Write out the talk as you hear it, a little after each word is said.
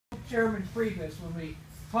Chairman Priebus when we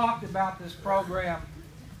talked about this program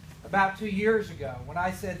about 2 years ago, when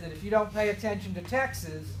I said that if you don't pay attention to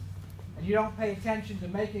Texas and you don't pay attention to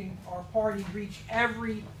making our party reach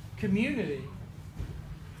every community,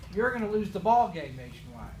 you're going to lose the ball game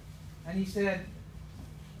nationwide. And he said,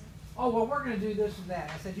 oh, well, we're going to do this and that.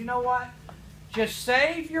 I said, you know what? Just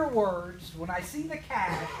save your words. When I see the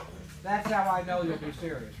cash, that's how I know you'll be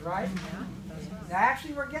serious, right? Now,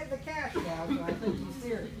 actually, we're getting the cash now, so I think he's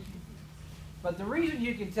serious. But the reason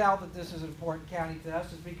you can tell that this is an important county to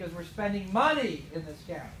us is because we're spending money in this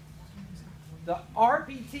county. The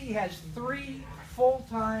RPT has 3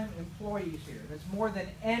 full-time employees here. That's more than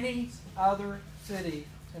any other city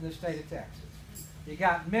in the state of Texas. You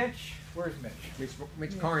got Mitch. Where's Mitch?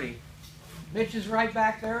 Mitch Carney. Mitch is right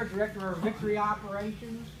back there, Director of Victory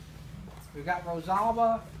Operations. We've got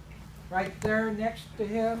Rosalba right there next to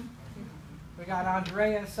him. We got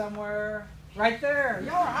Andrea somewhere. Right there.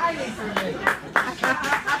 Y'all are hiding from me.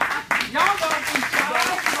 Y'all don't be shy.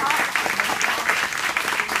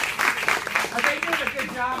 Are they doing a good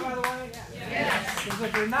job, by the way? Yes. Because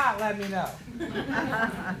if you're not, let me know.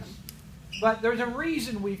 But there's a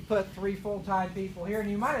reason we've put 3 full-time people here,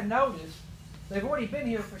 and you might have noticed they've already been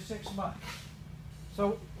here for 6 months.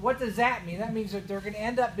 So what does that mean? That means that they're going to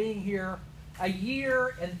end up being here a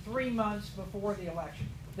year and 3 months before the election.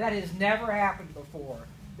 That has never happened before,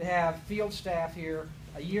 to have field staff here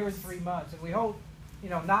a year and 3 months. And we hope,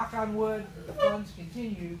 knock on wood, if the funds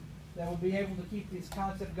continue, that we'll be able to keep this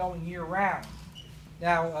concept going year-round.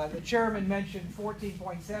 Now, the chairman mentioned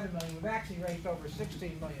 $14.7 million. We've actually raised over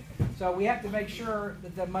 $16 million. So we have to make sure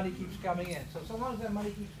that the money keeps coming in. So long as that money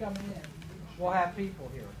keeps coming in, we'll have people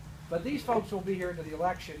here. But these folks will be here to the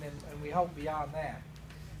election, and we hope beyond that.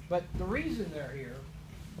 But the reason they're here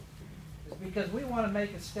is because we want to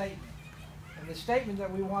make a statement. And the statement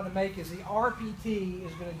that we want to make is the RPT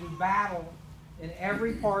is going to do battle in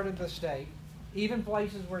every part of the state, even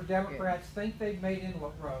places where Democrats think they've made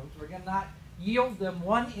inlet roads. We're going to not yield them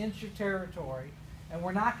 1 inch of territory, and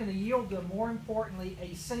we're not going to yield them, more importantly,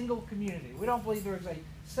 a single community. We don't believe there's a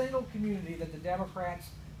single community that the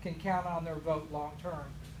Democrats can count on their vote long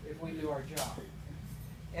term if we do our job.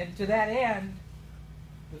 And to that end,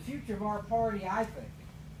 the future of our party, I think,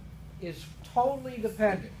 is totally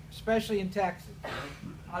dependent, especially in Texas,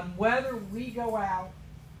 on whether we go out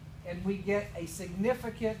and we get a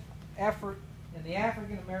significant effort in the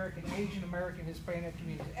African American, Asian American, Hispanic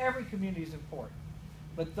communities. Every community is important,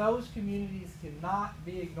 but those communities cannot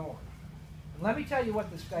be ignored. And let me tell you what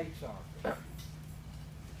the stakes are.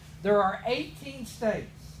 There are 18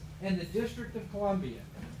 states in the District of Columbia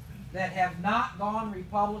that have not gone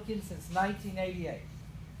Republican since 1988.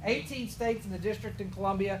 18 states in the District of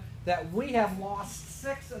Columbia that we have lost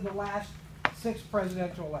 6 of the last 6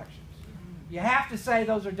 presidential elections. You have to say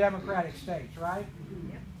those are Democratic states, right?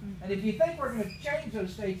 And if you think we're going to change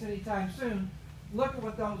those states anytime soon, look at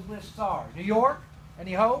what those lists are. New York,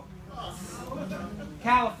 any hope?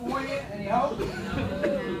 California, any hope?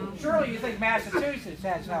 Surely you think Massachusetts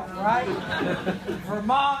has hope, right?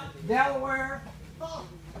 Vermont, Delaware.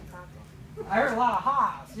 I heard a lot of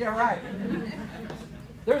ha's. Yeah, right.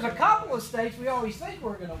 There's a couple of states we always think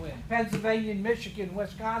we're going to win. Pennsylvania, Michigan,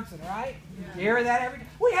 Wisconsin, right? You hear that every day?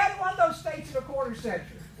 We haven't won those states in a quarter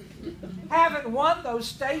century. Haven't won those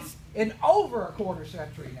states in over a quarter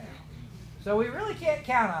century now. So we really can't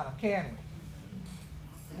count on them, can we?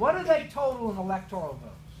 What do they total in electoral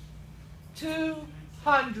votes?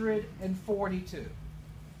 242.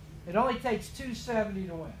 It only takes 270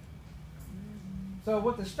 to win. So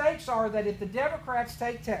what the stakes are that if the Democrats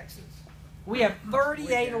take Texas, we have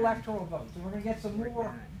 38 electoral votes, and we're going to get some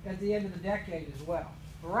more at the end of the decade as well.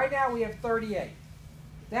 But right now we have 38.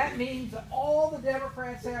 That means that all the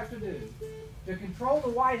Democrats have to do to control the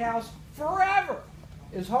White House forever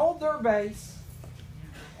is hold their base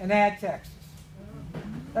and add Texas.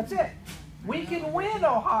 That's it. We can win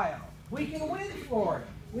Ohio. We can win Florida.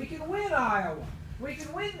 We can win Iowa. We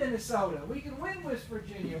can win Minnesota. We can win West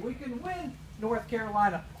Virginia. We can win North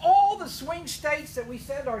Carolina. All the swing states that we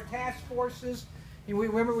send our task forces. And we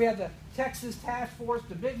remember we had the Texas task force,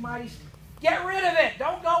 the big mighty. Get rid of it.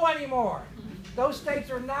 Don't go anymore. Those states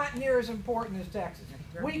are not near as important as Texas.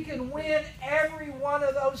 We can win every one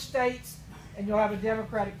of those states, and you'll have a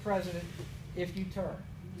Democratic president if you turn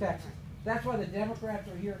Texas. That's why the Democrats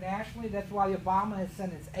are here nationally. That's why Obama has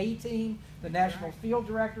sent his A-team, the national field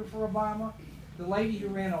director for Obama, the lady who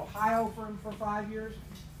ran Ohio for him for 5 years.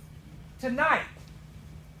 Tonight,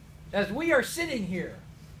 as we are sitting here,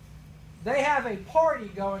 they have a party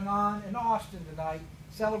going on in Austin tonight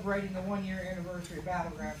celebrating the 1-year anniversary of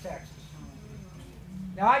Battleground Texas.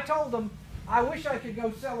 Now, I told them I wish I could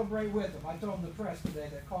go celebrate with them. I told the press today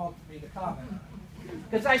that called me to comment.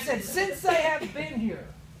 Because I said, since they have been here,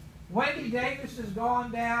 Wendy Davis has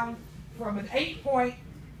gone down from an 8-point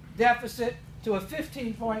deficit to a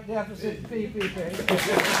 15-point deficit in PPP. And she's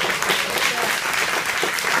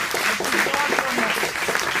gone from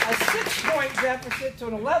a 6-point deficit to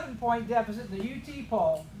an 11-point deficit in the UT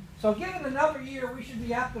poll. So given another year, we should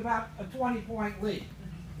be up to about a 20-point lead.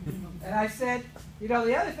 And I said, you know,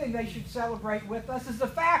 the other thing they should celebrate with us is the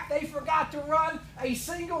fact they forgot to run a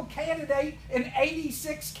single candidate in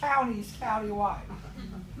 86 counties countywide.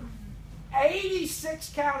 86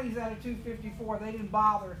 counties out of 254, they didn't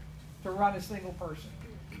bother to run a single person.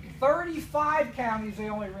 35 counties, they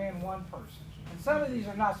only ran one person. And some of these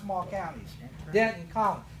are not small counties. Denton,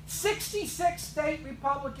 Collin. 66 state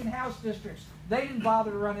Republican House districts, they didn't bother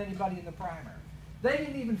to run anybody in the primary. They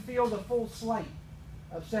didn't even field a full slate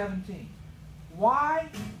of 17. Why?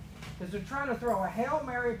 Because they're trying to throw a Hail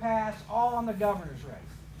Mary pass all on the governor's race.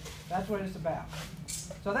 That's what it's about.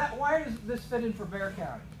 So why does this fit in for Bexar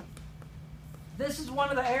County? This is one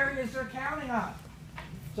of the areas they're counting on.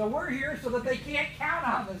 So we're here so that they can't count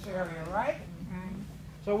on this area, right?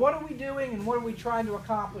 So what are we doing and what are we trying to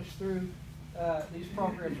accomplish through these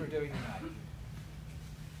programs we're doing tonight?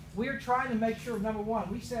 We're trying to make sure, number one,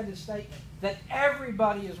 we send a statement that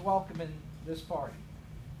everybody is welcome in this party,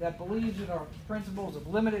 that believes in our principles of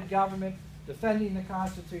limited government, defending the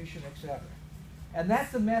Constitution, etc. And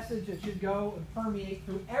that's the message that should go and permeate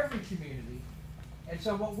through every community. And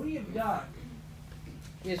so what we have done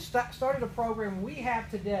is started a program. We have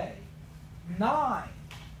today nine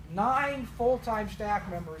full-time staff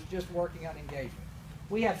members just working on engagement.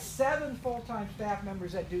 We have 7 full-time staff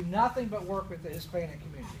members that do nothing but work with the Hispanic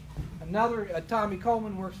community. Another, Tommy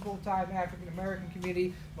Coleman works full-time African-American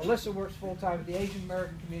community. Melissa works full-time with the Asian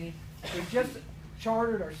American community. We just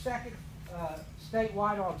chartered our second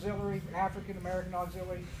statewide auxiliary, African-American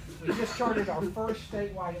auxiliary. We just chartered our first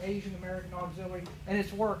statewide Asian American auxiliary, and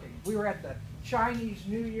it's working. We were at the Chinese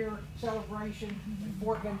New Year celebration in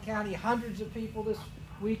Fort Bend County, hundreds of people this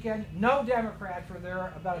weekend. No Democrats were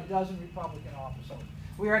there, about a dozen Republican officers.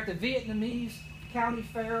 We were at the Vietnamese County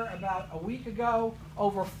Fair about a week ago.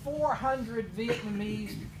 Over 400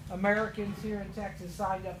 Vietnamese Americans here in Texas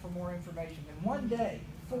signed up for more information. In one day,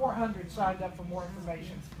 400 signed up for more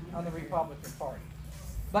information on the Republican Party.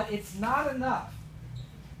 But it's not enough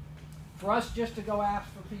for us just to go ask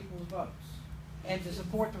for people's votes and to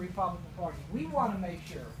support the Republican Party. We want to make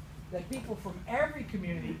sure that people from every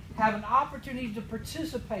community have an opportunity to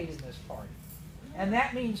participate in this party. And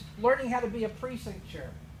that means learning how to be a precinct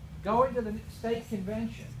chairman, going to the state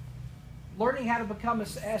convention, learning how to become a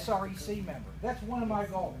SREC member. That's one of my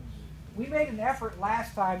goals. We made an effort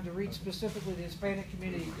last time to reach specifically the Hispanic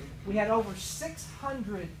community. We had over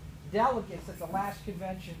 600 delegates at the last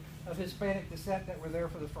convention of Hispanic descent that were there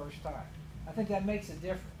for the first time. I think that makes a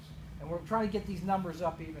difference. And we're trying to get these numbers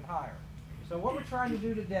up even higher. So what we're trying to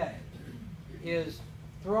do today is,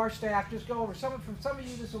 through our staff, just go over some of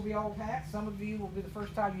you this will be old hat, some of you will be the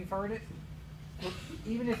first time you've heard it.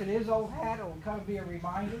 Even if it is old hat, it will kind of be a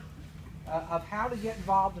reminder of how to get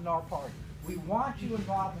involved in our party. We want you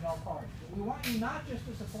involved in our party. We want you not just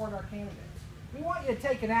to support our candidates. We want you to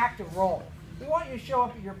take an active role. We want you to show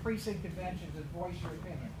up at your precinct conventions and voice your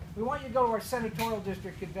opinion. We want you to go to our senatorial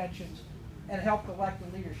district conventions and help elect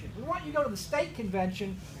the leadership. We want you to go to the state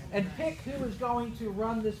convention and pick who is going to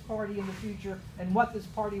run this party in the future and what this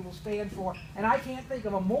party will stand for. And I can't think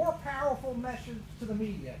of a more powerful message to the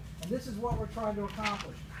media. And this is what we're trying to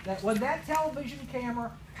accomplish. That when that television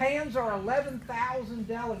camera pans our 11,000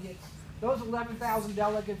 delegates, those 11,000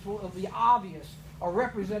 delegates will be obvious are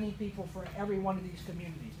representing people for every one of these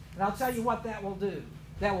communities. And I'll tell you what that will do.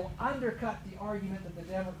 That will undercut the argument that the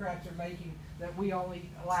Democrats are making that we only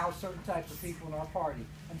allow certain types of people in our party.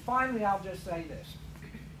 And finally, I'll just say this.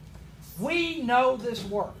 We know this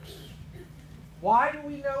works. Why do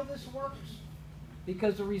we know this works?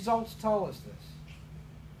 Because the results told us this.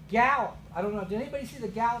 Gallup, I don't know, did anybody see the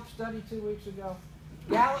Gallup study 2 weeks ago?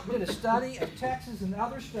 Gallup did a study of Texas and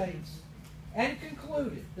other states and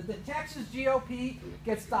concluded that the Texas GOP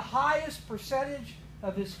gets the highest percentage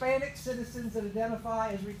of Hispanic citizens that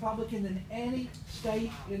identify as Republican than any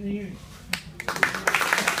state in the Union. The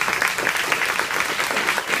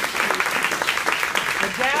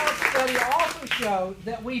Gallup study also showed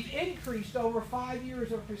that we've increased over 5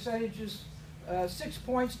 years of percentages, 6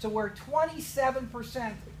 points, to where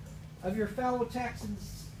 27% of your fellow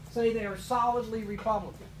Texans say they are solidly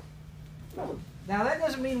Republican. Now, that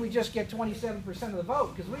doesn't mean we just get 27% of the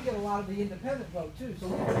vote, because we get a lot of the independent vote, too. So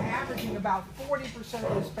we're averaging about 40%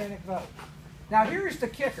 of the Hispanic vote. Now here's the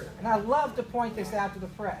kicker, and I love to point this out to the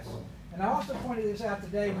press. And I also pointed this out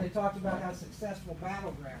today when they talked about how successful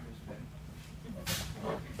Battleground has been.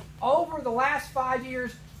 Over the last 5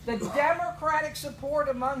 years, the Democratic support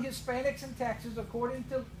among Hispanics in Texas, according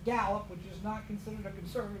to Gallup, which is not considered a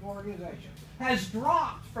conservative organization, has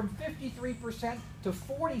dropped from 53% to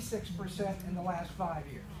 46% in the last 5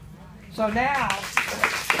 years. So now, for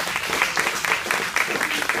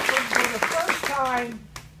the first time,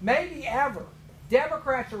 maybe ever,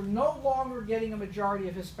 Democrats are no longer getting a majority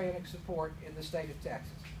of Hispanic support in the state of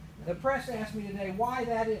Texas. The press asked me today why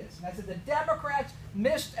that is. And I said the Democrats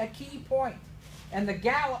missed a key point. And the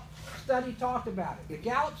Gallup study talked about it. The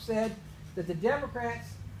Gallup said that the Democrats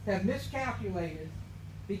have miscalculated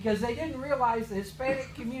because they didn't realize the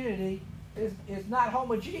Hispanic community is not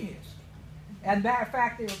homogeneous. And matter of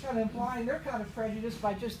fact, they were kind of implying they're kind of prejudiced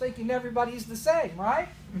by just thinking everybody's the same, right?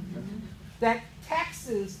 That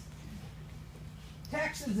Texans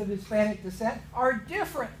of Hispanic descent are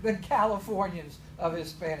different than Californians of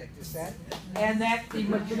Hispanic descent, and that the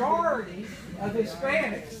majority of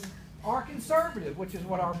Hispanics are conservative, which is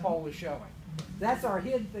what our poll is showing. That's our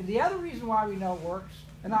hidden thing. The other reason why we know it works,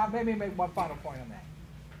 and I'll maybe make one final point on that.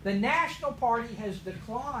 The National Party has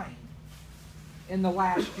declined in the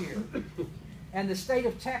last year, and the state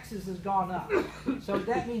of Texas has gone up. So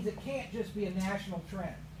that means it can't just be a national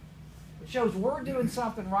trend. It shows we're doing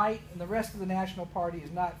something right, and the rest of the National Party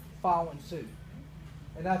is not following suit.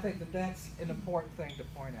 And I think that that's an important thing to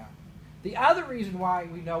point out. The other reason why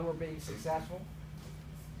we know we're being successful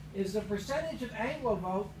is the percentage of Anglo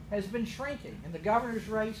vote has been shrinking in the governor's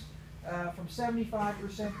race from 75%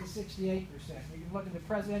 to 68%. You can look at the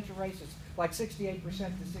presidential race, it's like 68% to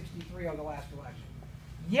 63% over the last election.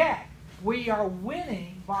 Yet, we are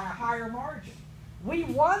winning by a higher margin. We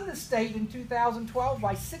won the state in 2012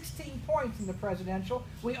 by 16 points in the presidential.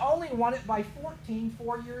 We only won it by 14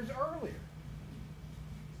 4 years earlier.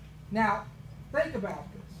 Now, think about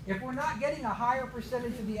this. If we're not getting a higher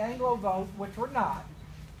percentage of the Anglo vote, which we're not,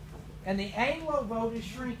 and the Anglo vote is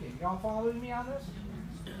shrinking, y'all following me on this?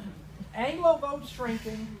 Anglo vote's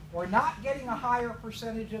shrinking, we're not getting a higher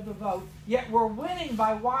percentage of the vote, yet we're winning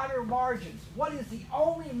by wider margins. What is the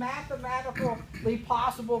only mathematically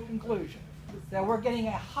possible conclusion? That we're getting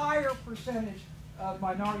a higher percentage of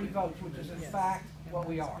minority votes, which is in fact what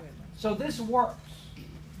we are. So this works.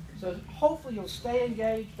 So hopefully you'll stay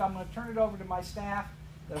engaged. I'm going to turn it over to my staff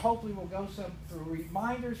that hopefully will go through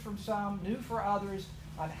reminders from some, new for others,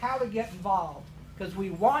 on how to get involved. Because we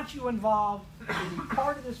want you involved to be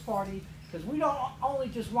part of this party, because we don't only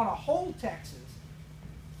just want to hold Texas,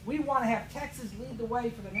 we want to have Texas lead the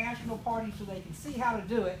way for the National Party so they can see how to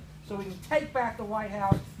do it, so we can take back the White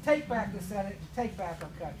House, take back the Senate, and take back our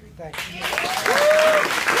country. Thank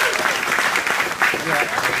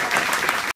you.